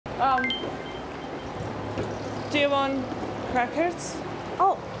Um, do you want crackers?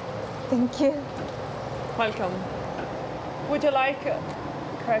 Oh, thank you. Welcome. Would you like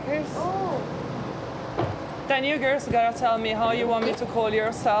crackers? Oh. Then you girls gotta tell me how you want me to call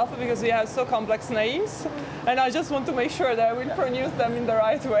yourself because you have so complex names, and I just want to make sure that I will pronounce them in the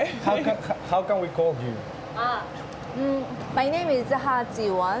right way. How can we call you? My name is Ha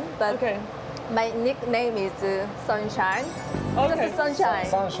Ji-won, but Okay. my nickname is Sunshine. Okay. Just Sunshine.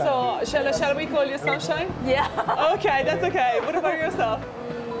 Sunshine. So shall we call you Sunshine? Yeah. Okay, that's okay. What about yourself?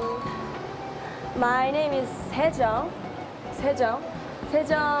 My name is Sejong. Sejong.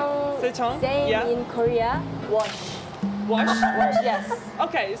 Sejong? Same Yeah. in Korea. Wash. Wash? Wash, yes.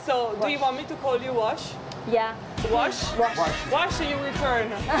 Okay, so do you want me to call you Wash? Yeah. Wash? Wash. Wash and you return.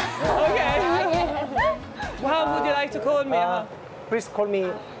 Okay. How would you like to call me? Please call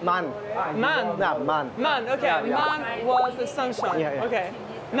me Man. Man? Yeah, Man. Man, okay. Yeah. Man was the Sunshine. Yeah. Okay.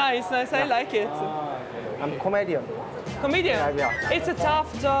 Nice, nice. I like it. I'm comedian. Comedian? Yeah. It's a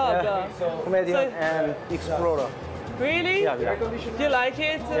tough job. Comedian So- and explorer. Really? Yeah. Do you like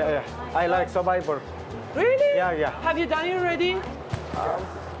it? Yeah. I like Survivor. Really? Yeah. Have you done it already?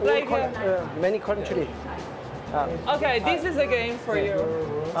 Many countries. Okay, this is a game for you.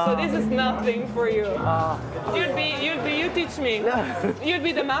 So this is nothing for you. You teach me. You'd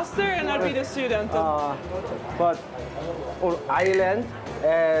be the master and I'll be the student. But island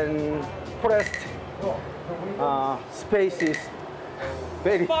and forest space is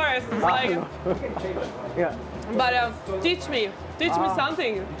very. Forest is like, Yeah. but teach me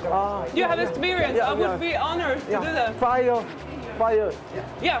something. You have experience. I would be honored to do that. Fire.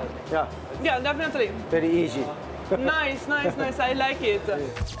 Yeah, Yeah. definitely. Very easy. Nice. I like it.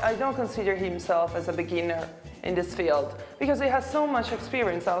 I don't consider himself as a beginner in this field because he has so much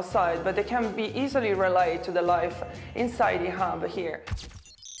experience outside, but they can be easily relate to the life inside the hub here.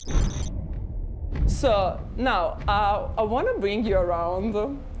 So now I want to bring you around.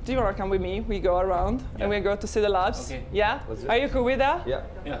 Do you want to come with me? We go around and we go to see the labs. Okay. Yeah? Are you cool with that?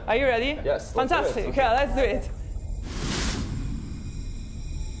 Yeah. Are you ready? Yes. Fantastic. Okay, let's do it.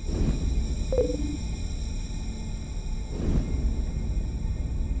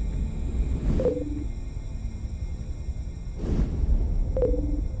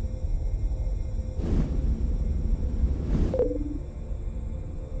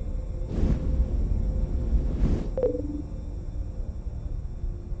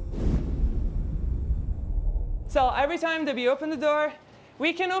 So every time that we open the door,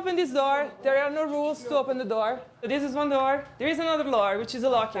 we can open this door. There are no rules to open the door. So this is one door. There is another door, which is a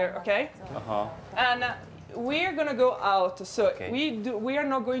locker, okay? And we're gonna go out. So we are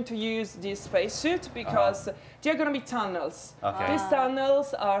not going to use this spacesuit because there are gonna be tunnels. Okay. These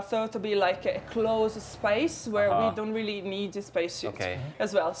tunnels are thought to be like a closed space where we don't really need the spacesuit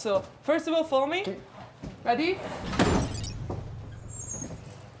as well. So first of all, follow me. Ready?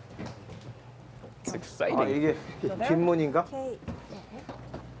 It's exciting. 이게 뒷문인가?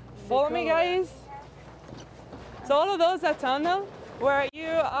 Follow me, guys. So all of those are tunnel where you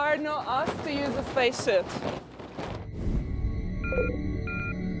are not asked to use a spacesuit.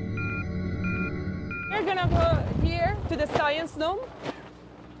 We're gonna go here to the science dome.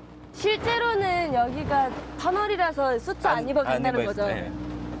 실제로는 여기가 터널이라서 수트 안 입어도 된다는 거죠.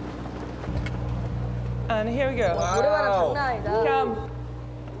 And here we go. 노래방은 장난 아니다. Come.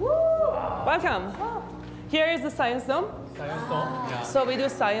 Welcome. Here is the science dome. So we do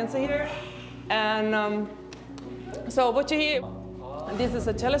science here. And so what you hear, this is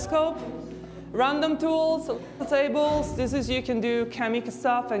a telescope, random tools, tables. This is you can do chemical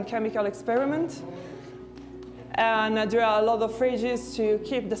stuff and chemical experiment. And there are a lot of fridges to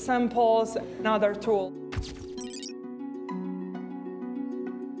keep the samples and other tools.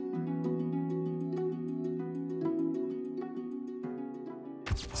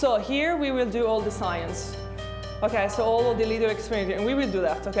 So here we will do all the science. Okay, so all of the leader experiment, and we will do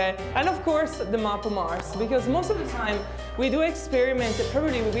that, okay? And of course, the map of Mars, because most of the time we do experiment,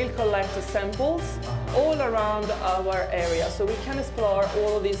 probably we will collect the samples all around our area, so we can explore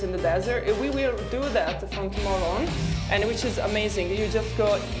all of these in the desert. And we will do that from tomorrow on, and which is amazing. You just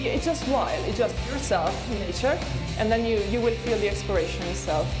go, it's just wild, it's just yourself, nature, and then you will feel the exploration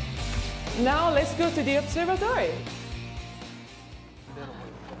itself. Now let's go to the observatory.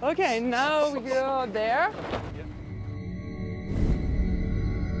 Okay, now we go there.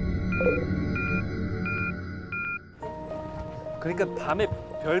 그러니까 밤에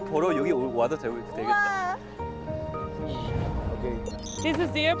별 보러 여기 와도 되겠다. This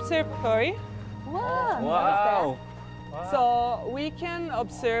is the observatory. Wow. So we can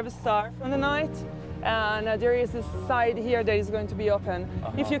observe stars from the night, And there is this side here that is going to be open.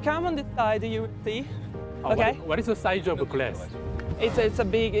 If you come on this side, you will see. Okay. What is the size of the glass? It's a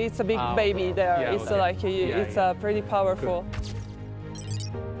big baby there. Yeah, it's okay. like it's pretty powerful.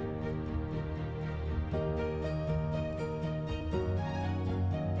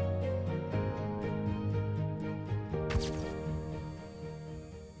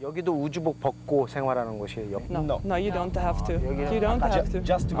 여기도 우주복 벗고 생활하는 곳이에요. No, you don't have to. You don't have to.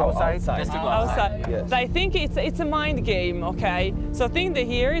 Just to go outside. Just to go Outside. Yes. But I think it's a mind game, okay? So think that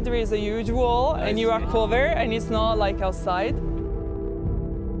here there is a huge wall and you are covered and it's not like outside.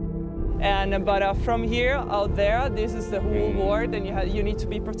 But from here out there, this is the whole world and you need to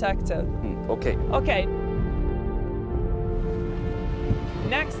be protected. Okay. Okay.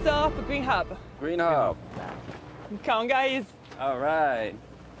 Next up, Green Hub. Green Hub. Come on, guys. All right.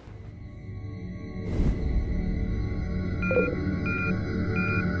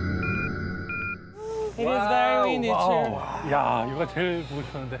 It is very windy too. 야, 이거 제일 보고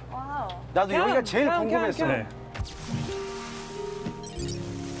싶었는데. 나도 여기가 제일 come, 궁금했어. come. 네.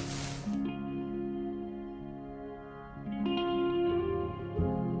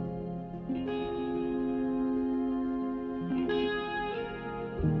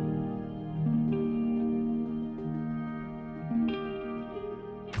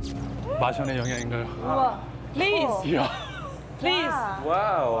 마션의 영향인가요? 우와. Please, 이야. please.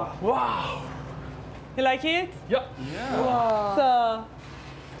 Wow. You like it? 야. So,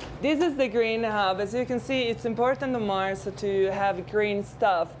 this is the green hub. As you can see, it's important on Mars to have green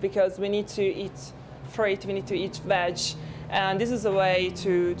stuff because we need to eat fruit, we need to eat veg. And this is a way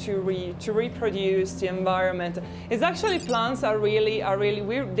to reproduce the environment. It's actually plants are really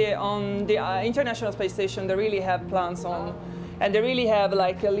weird. On the International Space Station, they really have plants on. And they really have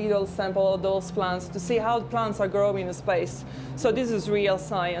like a little sample of those plants to see how plants are growing in space. So this is real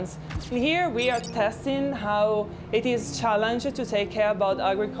science. And here we are testing how it is challenging to take care about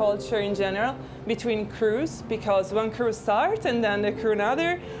agriculture in general between crews, because one crew starts and then the crew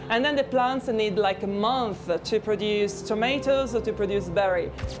another, and then the plants need like a month to produce tomatoes or to produce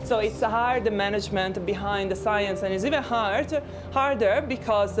berry. So it's a hard management behind the science, and it's even harder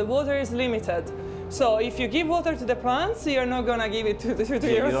because the water is limited. So if you give water to the plants, you're not gonna give it to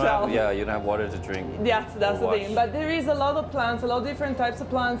yourself. You don't have water to drink. That's the thing. But there is a lot of plants, a lot of different types of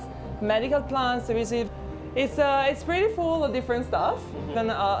plants, medical plants. It's pretty full of different stuff. Then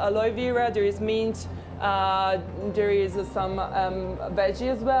aloe vera, there is mint, there is some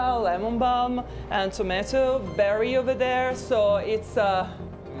veggie as well, lemon balm, and tomato, berry over there. So it's.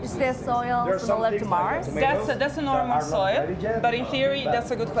 Is there soil similar to Mars? That's a normal soil, but in theory,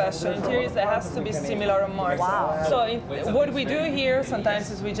 that's a good question. In theory, it has to be similar on Mars. Wow. So what we do here sometimes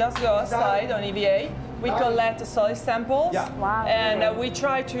is we just go outside on EVA, we collect soil samples, Wow. and we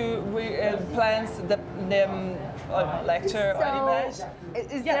try to plant the lecture on image.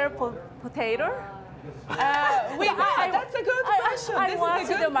 Is there a potato? That's a good question. I This is a watched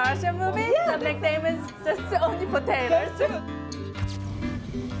good- the Martian movie. Yeah. The nickname is just only potatoes. That's good.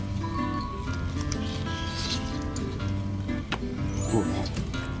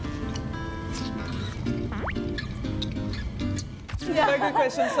 Very good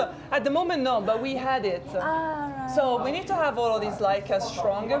question. So at the moment, no, but we had it. So we need to have all of these like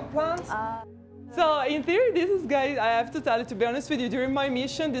stronger plants. So in theory, this is, guys, I have to tell you, to be honest with you, during my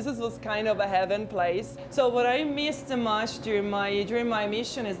mission, this was kind of a heaven place. So what I missed the most during my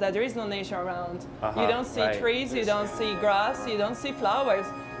mission is that there is no nature around. You don't see trees, you don't see grass, you don't see flowers.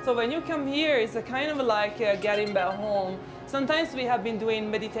 So when you come here, it's a kind of like getting back home. Sometimes we have been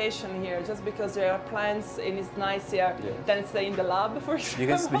doing meditation here just because there are plants and it's nice here than stay in the lab, for example. You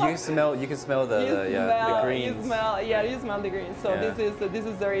can smell the greens. You smell the greens. So this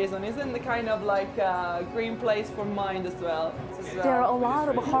is the reason. It's in the kind of like green place for mind as well. There are a lot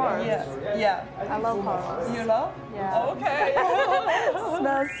of hearts. Yeah. I love hearts. You love? Yeah. Okay.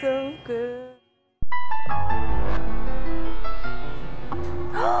 Smells so good.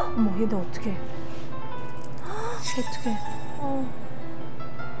 어머, 얘네 어떡해. 어떡해.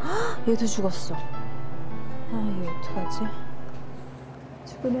 얘도 죽었어. 얘 어떡하지?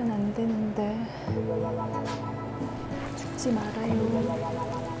 죽으면 안 되는데. 죽지 말아요.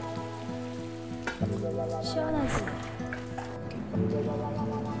 시원하지?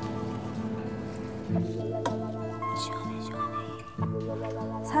 시원해.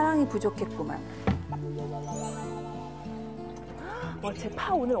 사랑이 부족했구만. 와, 쟤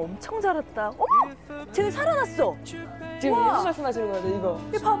파 오늘 엄청 자랐다. 어머! 쟤는 살아났어. 지금 무슨 말씀하시는 거예요, 이거?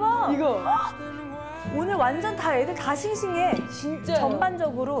 얘 봐봐. 이거. 오늘 완전 다 애들 다 싱싱해. 진짜.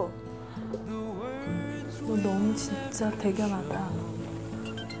 전반적으로. 너 너무 진짜 대견하다.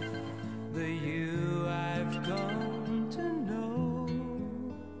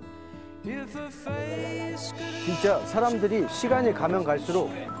 진짜 사람들이 시간이 가면 갈수록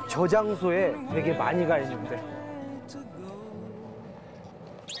저 장소에 되게 많이 가 있는데.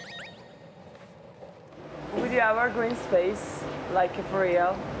 Would you ever go in space, like for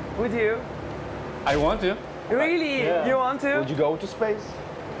real? Would you? I want to. Really? You want to? Would you go to space?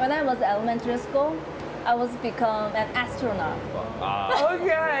 When I was elementary school, I was become an astronaut.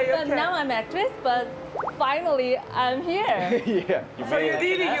 Okay, But okay. now I'm actress, but finally I'm here. Yeah. So you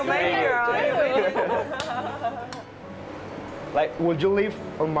did it, you made it. Like, would you live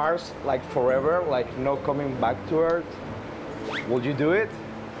on Mars like forever, like no coming back to Earth? Would you do it?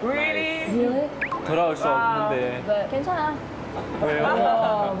 Really? Really? 돌아올 수 없는데. But 괜찮아. 왜요?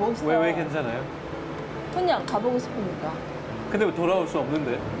 와, 멋있다. 왜 괜찮아요? 그냥 가보고 싶으니까. 근데 왜 돌아올 수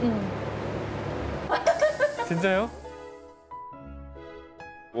없는데? 진짜요?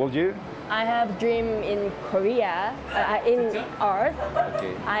 Would you? I have dream in Korea, in art.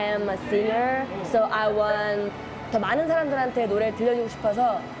 Okay. I am a singer, so I want 더 많은 사람들한테 노래를 들려주고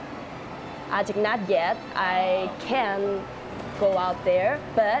싶어서 아직 not yet. I can go out there,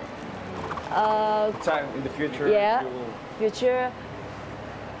 but Time in the future. yeah, you will- future.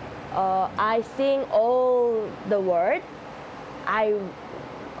 I sing all the word. I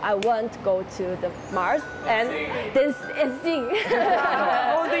want to go to the Mars and dance and sing.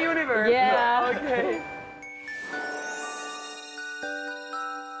 All the universe. Yeah. Okay.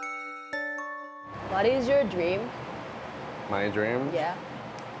 What is your dream? My dream? Yeah.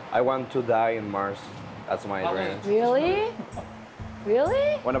 I want to die in Mars. That's my dream. Really?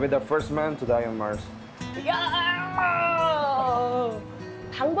 Really? Want to be the first man to die on Mars. 야!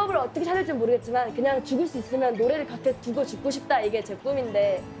 방법을 어떻게 찾을지 모르겠지만 그냥 죽을 수 있으면 노래를 곁에 두고 죽고 싶다 이게 제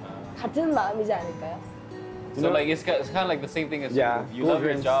꿈인데 같은 마음이지 않을까요? So like it's kind of like the same thing as Yeah, you love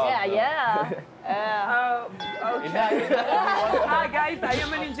your dreams. job. Yeah. Okay. Hi guys, I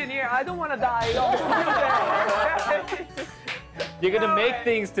am an engineer. I don't want to die. You're gonna make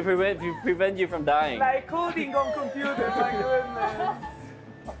things to prevent you from dying. Like coding on computer. My goodness.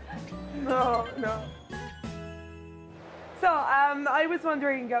 No. So I was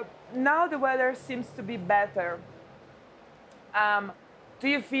wondering. Now the weather seems to be better. Do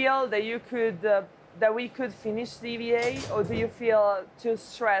you feel that you could that we could finish the EVA, or do you feel too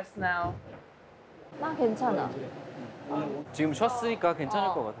stressed now? 나 괜찮아. 지금 쉬었으니까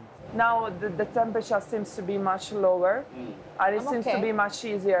괜찮을 것 같은데. Now the temperature seems to be much lower, and it I'm seems to okay. be much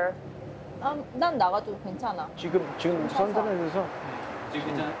easier. 난 나가도 괜찮아. 지금 선선해져서. 지금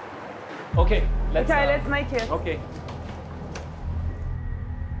괜찮아요? Okay, let's. Okay, let's make it. Okay.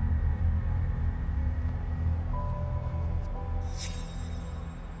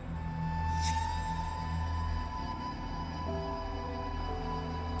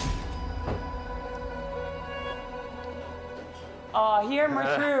 Here, my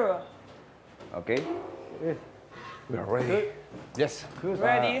crew. Okay? We are ready. Yes. Good.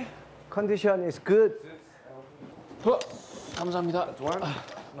 Ready? Condition is good. 감사합니다. That's one.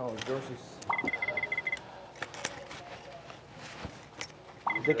 No, yours is.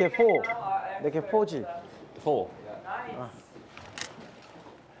 내게 4. 내게 4지. 4.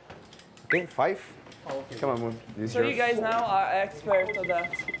 Okay, 5. Come on, Moon. This is So you guys now are expert of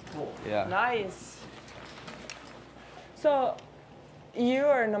that. Yeah. Nice. So you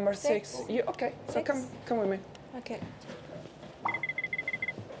are number 6. You okay? So come with me. Okay.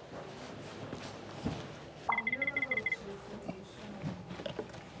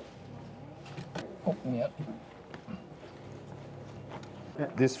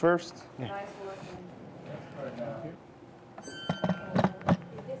 This first.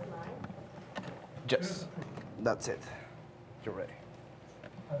 Yes. That's it. You're ready.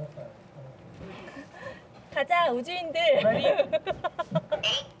 가자 우주인들.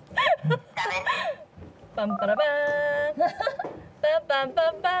 빰빠라밤.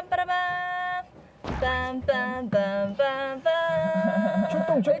 빰빰빰빰빠라밤. 빰빰빰빰빰.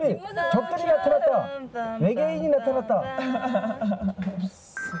 출동 준비. 적들이 나타났다. 외계인이 나타났다.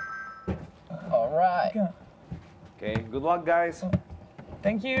 Alright. Okay, good luck, guys.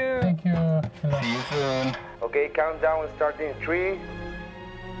 Thank you. Thank you. See you soon. Okay, countdown starting in 3,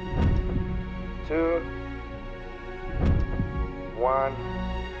 2, 1.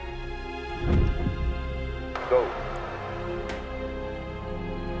 Go.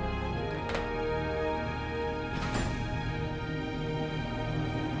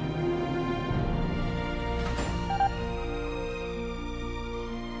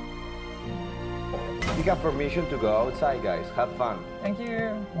 You got permission to go outside, guys. Have fun. Thank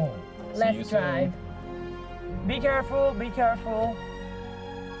you. Let's drive. Be careful. Be careful.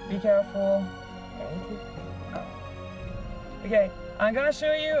 Be careful. Okay. I'm gonna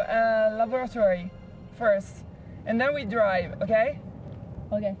show you a laboratory first, and then we drive, okay?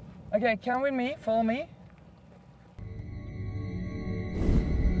 Okay. Okay, come with me, follow me.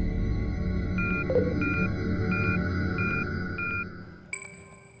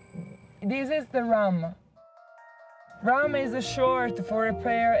 This is the RAM. RAM is a short for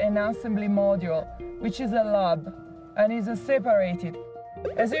Repair and Assembly Module, which is a lab, and is separated.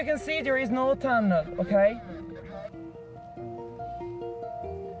 As you can see, there is no tunnel, okay?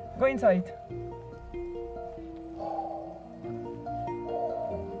 Go inside.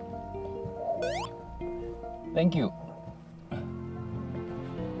 Thank you.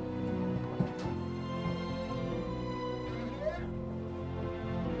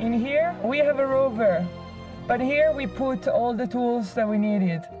 In here, we have a rover, but here we put all the tools that we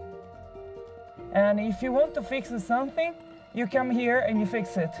needed. And if you want to fix something, you come here and you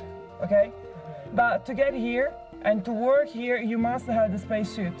fix it, okay? But to get here and to work here, you must have the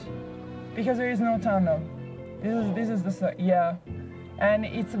spacesuit, because there is no tunnel. This is the, yeah. And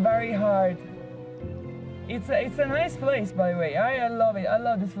it's very hard. It's a nice place, by the way. I love it. I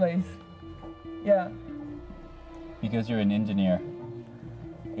love this place. Yeah. Because you're an engineer.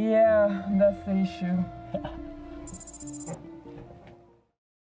 Yeah, that's the issue.